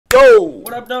yo.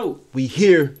 What up, though? We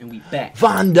here. And we back.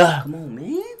 Vannda. Come on,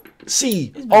 man.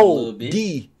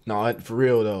 C.O.D. No, for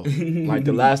real though. Like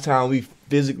the last time we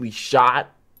physically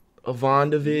shot a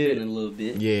Vannda vid. Been a little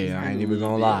bit. Yeah, I ain't even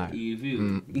gonna lie.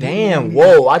 You Damn,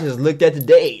 whoa, I just looked at the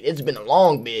date. It's been a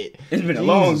long bit. It's been a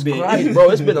long bit. Christ, bro,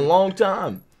 it's been a long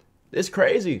time. It's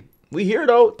crazy. We here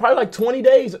though, probably like 20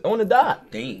 days on the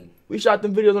dot. Dang. We shot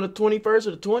them videos on the 21st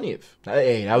or the 20th.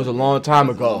 Hey, that was a long time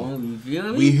ago. You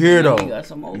feel me? We here though. We got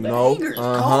some old bangers.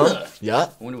 CODA.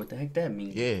 Yep. I wonder what the heck that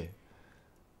means. Yeah.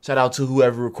 Shout out to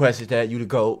whoever requested that. You the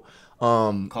GOAT.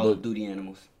 Call of Duty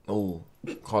animals. Oh,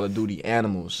 Call of Duty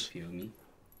animals. Feel me?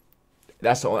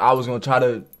 That's the only, I was gonna try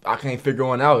to. I can't figure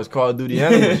one out. It's Call of Duty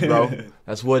animals, bro.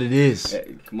 That's what it is.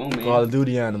 Hey, come on, man. Call of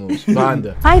Duty animals.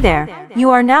 Vannda. Hi there. You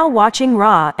are now watching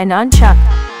Raw and Unchuck.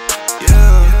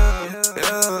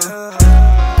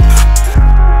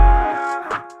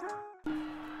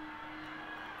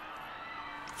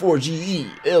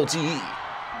 4GE LTE.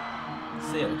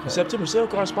 Sale September sale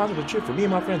card sponsored a trip for me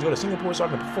and my friends to go to Singapore so I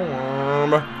can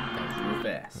perform. Real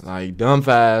fast. Like dumb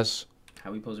fast.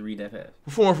 How we supposed to read that fast?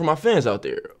 Perform for my fans out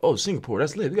there. Oh, Singapore,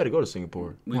 that's lit. We gotta go to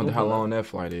Singapore. We Wonder gonna how pull long that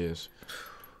flight is.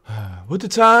 With the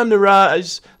time to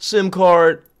rise, SIM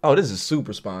card. Oh, this is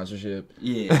super sponsorship.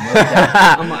 Yeah,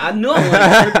 I know I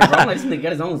wasn't tripping, bro. I'm like, this nigga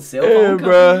got his own cell phone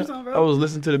company or something, bro. I was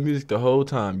listening to the music the whole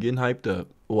time, getting hyped up.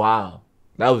 Wow.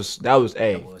 That was That was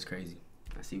crazy.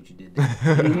 I see what you did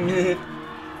there.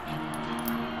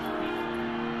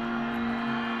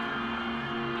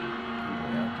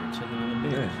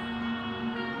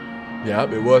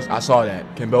 Yep, it was. I saw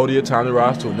that. Cambodia, time to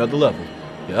rise to another level.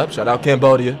 Yep, shout out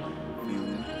Cambodia.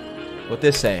 What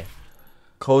this say?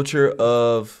 Culture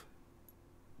of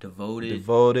devoted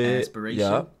aspiration.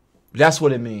 Yep. That's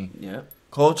what it means. Yep.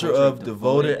 Culture of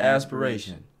devoted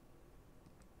aspiration.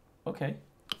 Okay.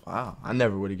 Wow, I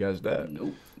never would have guessed that.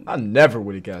 Nope. I never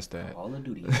would have guessed that. Call of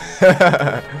Duty.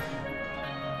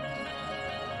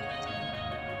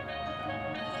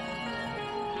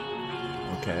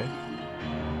 Okay.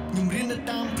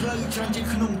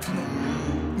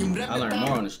 I learned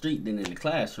more on the street than in the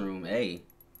classroom. Hey,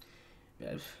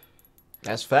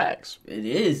 That's facts. it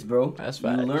is, bro. That's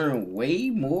facts. You learn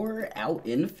way more out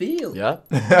in the field. Yep.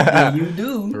 than you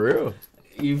do. For real.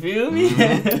 You feel me?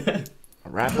 I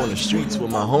rap on the streets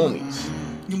with my homies.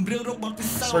 I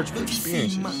search for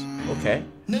experiences. Okay.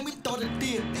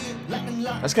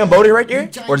 That's Cambodia right there?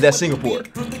 Or is that Singapore?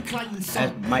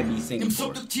 That might be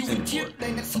Singapore. Okay,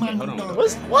 hold on. Bro. What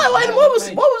was he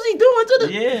doing to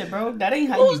the... Yeah, bro. That ain't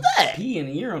how What you was that? pee in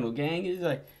the urinal, gang. It's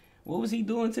like, what was he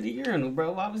doing to the urinal,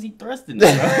 bro? Why was he thrusting it, bro?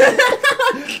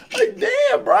 Like,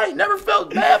 damn, bro. I never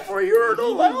felt bad for a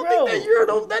urinal. I don't think that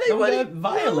urinal... That ain't what he...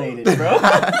 Violated, bro.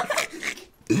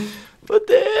 What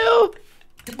the hell?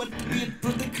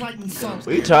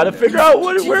 We try to figure out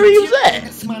where he was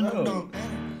at.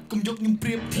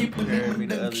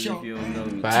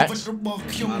 Facts.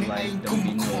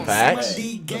 Facts.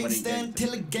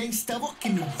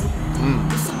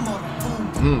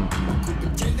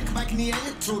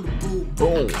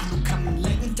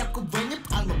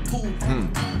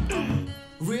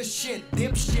 Real shit,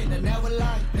 dip shit, I never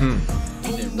lie.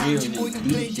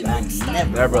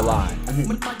 Never lie.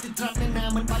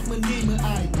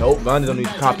 Nope, Vannda don't need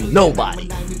to copy nobody.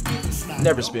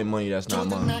 Never spend money that's not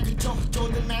mine.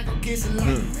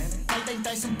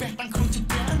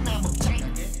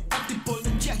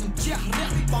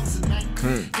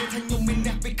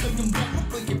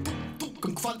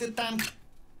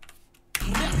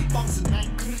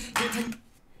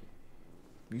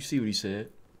 You see what he said?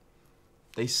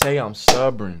 They say I'm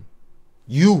stubborn.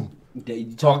 You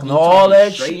talking all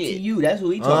that straight shit to you. That's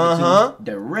what he talking to.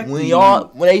 Directly.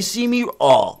 when they see me,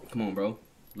 oh, come on, bro.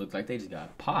 Look like they just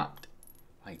got popped.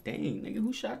 Like, dang, nigga,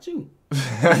 who shot you?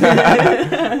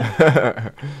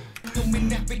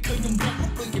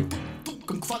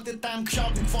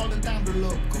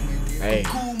 Hey,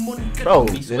 bro,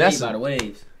 That's by the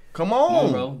waves. Come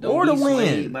on, bro. Don't or the be swayed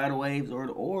wind. by the waves or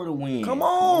the wind. Come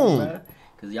on. Bro.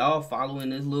 Cause y'all following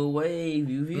this little wave,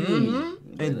 you feel me?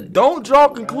 And don't draw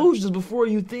conclusions before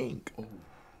you think.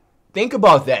 Think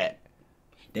about that.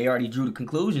 They already drew the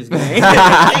conclusions, man.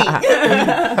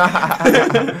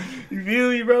 You feel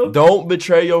me, bro? Don't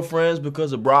betray your friends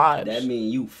because of bribes. That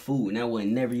mean you fool, and that was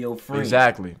never your friend.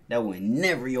 Exactly. That was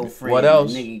never your friend. What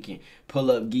else? A nigga can pull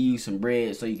up, give you some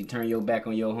bread so you can turn your back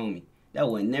on your homie. That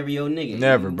was never your nigga.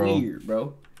 Never, bro. Weird,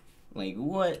 bro. Like,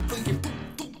 what?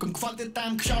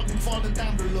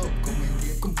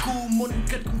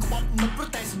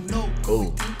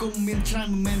 Oh.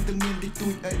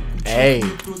 Hey.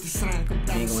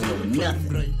 Ain't gonna know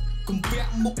nothing.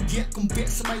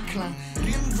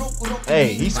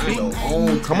 Hey, he's speaking.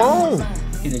 Come on.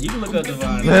 He said, you can look up the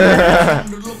Vannda.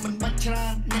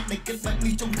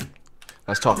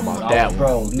 Let's talk about that one.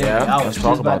 Bro, Yeah, let's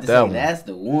talk about that one. That's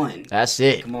the one. That's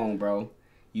it. Come on, bro.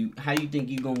 How you think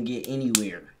you gonna get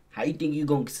anywhere? How you think you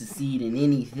gonna succeed in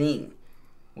anything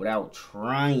without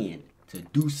trying to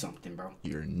do something, bro?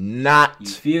 You're not. You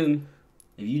feel me?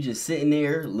 If you just sitting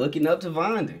there looking up to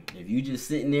Vannda, if you just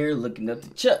sitting there looking up to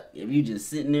Chuck, if you just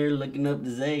sitting there looking up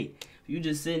to Zay, if you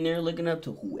just sitting there looking up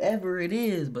to whoever it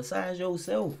is besides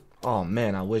yourself. Oh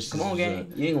man, I wish. Come on,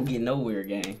 gang. You ain't gonna get nowhere,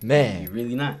 gang. Man, you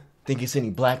really not. Think it's any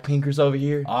black pinkers over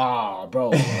here? Oh, bro,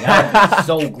 that would be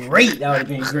so great. That would have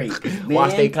been great. Man.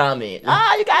 Watch they comment.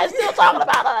 You guys still talking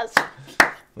about us?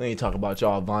 We ain't talking about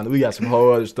y'all, Vannda. We got some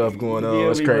whole other stuff going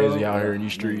on. It's crazy out here in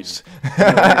these streets.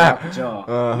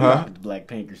 The black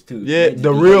pinkers too. Yeah,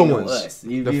 the real ones.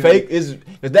 The fake is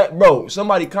that, bro.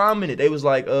 Somebody commented. They was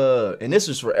like, and this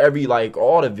is for every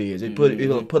all the vids. It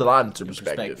put a lot into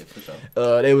perspective. For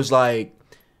sure. They was like,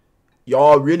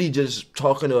 y'all really just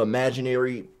talking to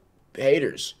imaginary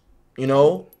haters. You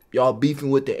know, y'all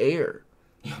beefing with the air.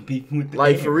 Beefing with the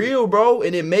air. For real, bro.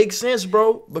 And it makes sense,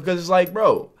 bro, because it's like,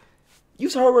 bro. You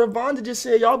heard what Vannda just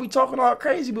said. Y'all be talking all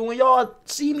crazy, but when y'all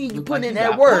see me putting in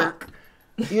that work,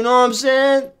 you know what I'm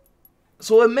saying?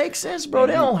 So it makes sense, bro.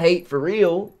 They don't hate for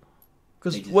real.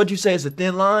 Because what'd you say? It's a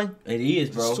thin line? It is,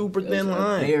 bro. Super thin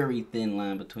line. A very thin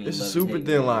line between it's love a super and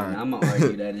thin line. I'm going to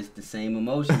argue that it's the same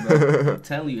emotion, bro. I'm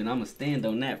telling you, and I'm going to stand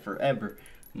on that forever.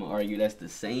 I'm going to argue that's the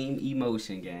same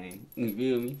emotion, gang. You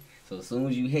feel me? So as soon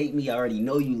as you hate me, I already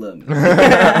know you love me. Damn.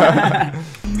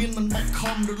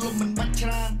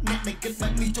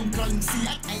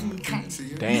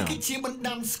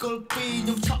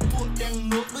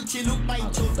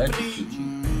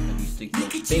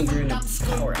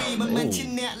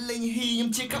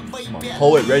 I'm a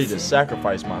poet ready to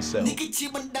sacrifice myself.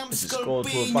 This is scroll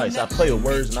to advice. I play with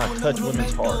words and I touch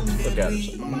women's hearts. Look at her.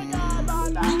 Oh my God,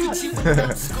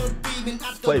 it's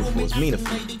playful, it's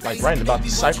meaningful, like writing about the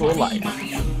cycle of life.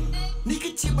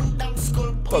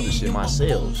 Publish it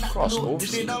myself, cross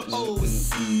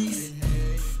overseas.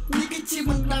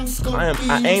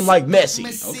 I aim like Messi.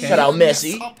 Okay. Shout out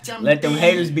Messi. Let them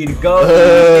haters be the goal.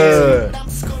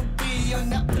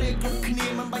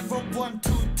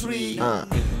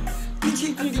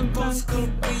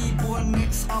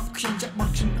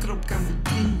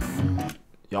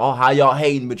 Y'all, how y'all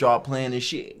hating but y'all playing this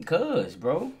shit? Cause,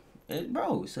 bro,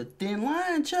 it's a thin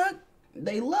line, Chuck.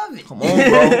 They love it. Come on,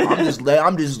 bro.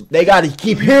 I'm just. They gotta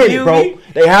keep hearing it, bro.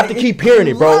 They have to keep hearing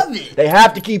it, bro. They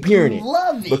have to keep hearing it.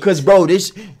 Love it. Because, bro,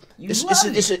 it's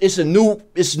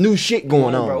new shit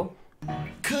going on, bro.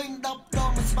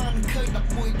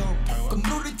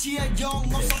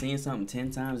 Seeing something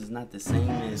 10 times is not the same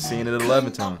as seeing it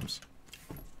 11 times.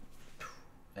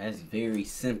 That's very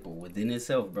simple within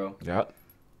itself, bro. Yep.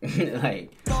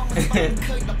 Like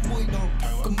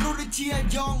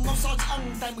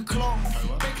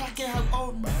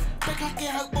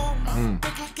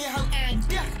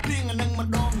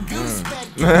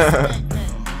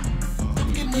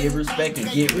give respect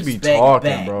and get respect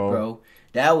back, bro.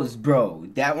 That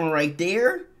one right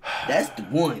there, that's the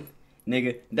one,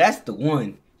 nigga. That's the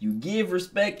one. You give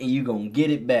respect and you gonna get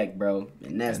it back, bro.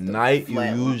 And that's at the night you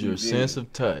use your sense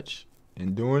of touch,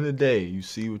 and during the day you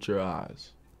see with your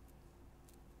eyes.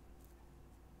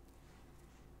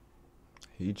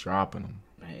 He dropping them.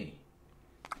 Hey.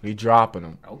 He dropping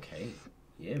them. Okay.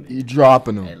 Yeah, man. He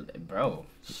dropping them. Hey, bro,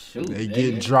 shoot. They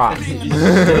getting dropped. People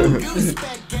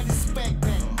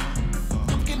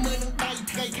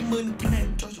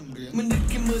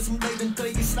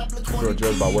are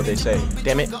judged by what they say.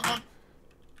 Damn it.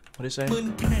 What they say?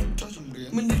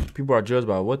 People are judged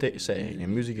by what they say, and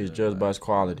music is judged by its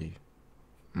quality.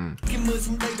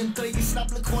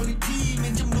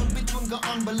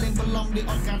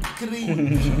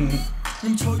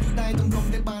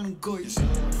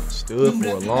 Stood for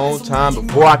a long time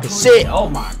before I could sit. Oh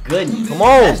my goodness. Come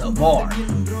on. That's a bar.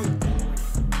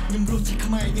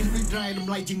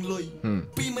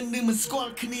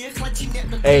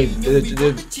 Hey,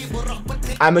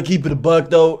 I'ma keep it a buck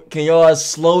though. Can y'all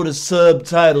slow the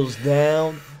subtitles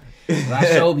down? I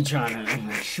sure be trying to. I'm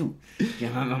like, shoot.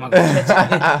 Can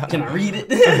I read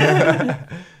it?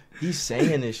 He's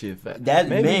saying this shit fast.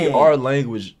 Maybe man. Our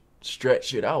language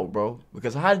stretch it out, bro.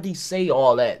 Because how did he say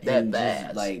all that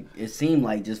fast? Like it seemed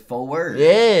like just 4 words.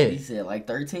 Yeah. He said like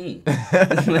 13.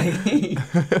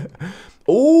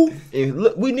 Ooh,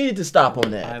 look, we needed to stop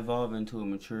on that. I evolve into a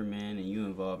mature man, and you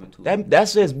evolve into that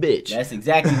says bitch. That's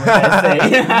exactly what that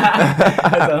says.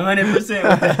 That's 100%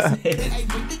 what that says.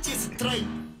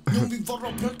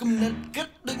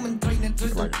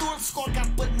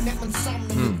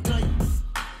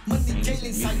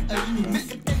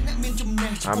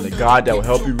 I'm the God that will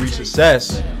help you reach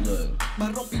success.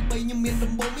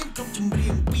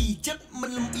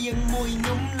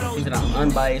 He said I'm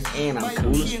unbiased and I'm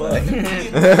cool as fuck.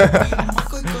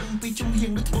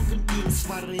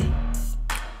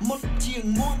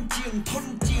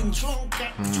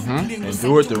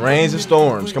 Endure the rains and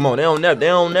storms. Come on, they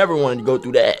don't never want to go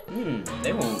through that.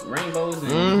 They want rainbows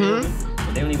and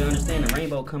but they don't even understand the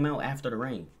rainbow come out after the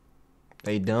rain.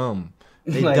 They dumb.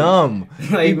 They Like, dumb.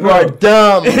 like, People bro. are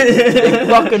dumb. They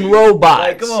fucking robots.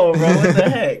 Like, come on, bro. What the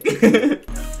heck?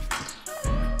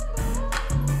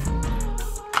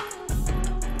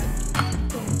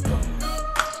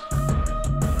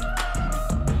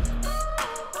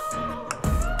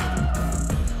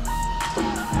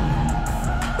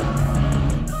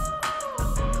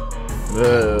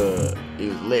 He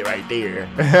was lit right there.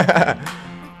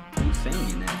 Who's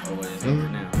singing that? Oh, it's over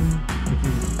now.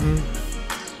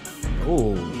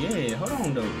 Ooh, Yeah, hold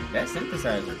on though. That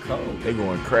synthesizer cold. they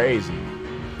going crazy.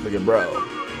 Look at bro.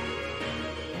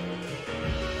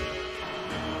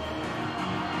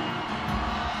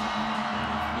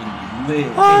 Lit.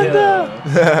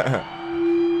 Vannda.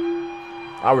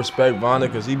 I respect Vannda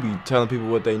because he be telling people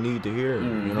what they need to hear.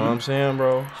 You know what I'm saying,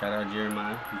 bro? Shout out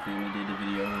Jeremiah. You feel me? Did the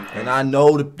video. And I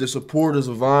know the supporters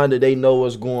of Vannda, they know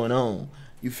what's going on.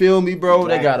 You feel me, bro?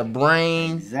 Exactly. They got a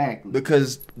brain. Exactly.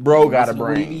 Because bro got a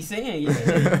brain. What he be saying,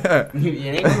 yeah. It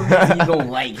ain't no reason you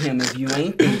gonna like him if you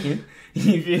ain't thinking.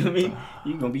 You feel me?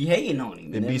 You gonna be hating on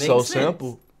him. It be so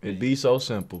simple. It be so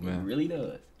simple, man. It really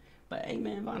does. But hey,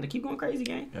 man, Vannda, keep going crazy,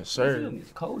 gang. Yes, sir. You feel me?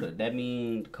 It's CODA. That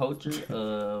means culture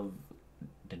of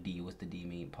the D. What's the D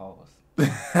mean? Pause.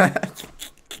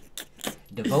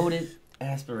 Devoted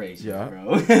aspiration,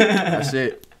 bro. That's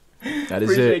it. That is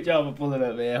Appreciate y'all for pulling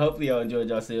up, man. Hopefully y'all enjoyed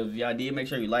yourselves. If y'all did, make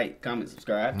sure you like, comment,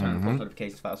 subscribe, turn on post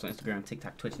notifications, follow us on Instagram,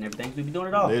 TikTok, Twitch, and everything. We be doing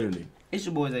it all. Literally. It's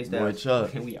your boys, A-Styles.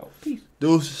 Chuck. And we out. Peace.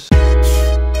 Deuces.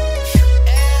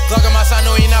 Glock on my side,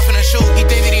 know he not finna shoot. He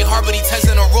think that he hard, but he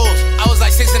testing the rules. I was like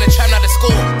 6 in the trap, not in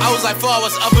school. I was like 4, I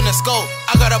was up in the scope.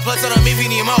 I got a plus on me if he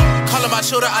need more. Calling my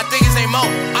shooter, I think his name Mo.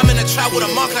 I'm in the trap with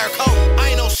a Montclair coat. I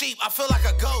ain't no sheep, I feel like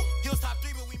a goat.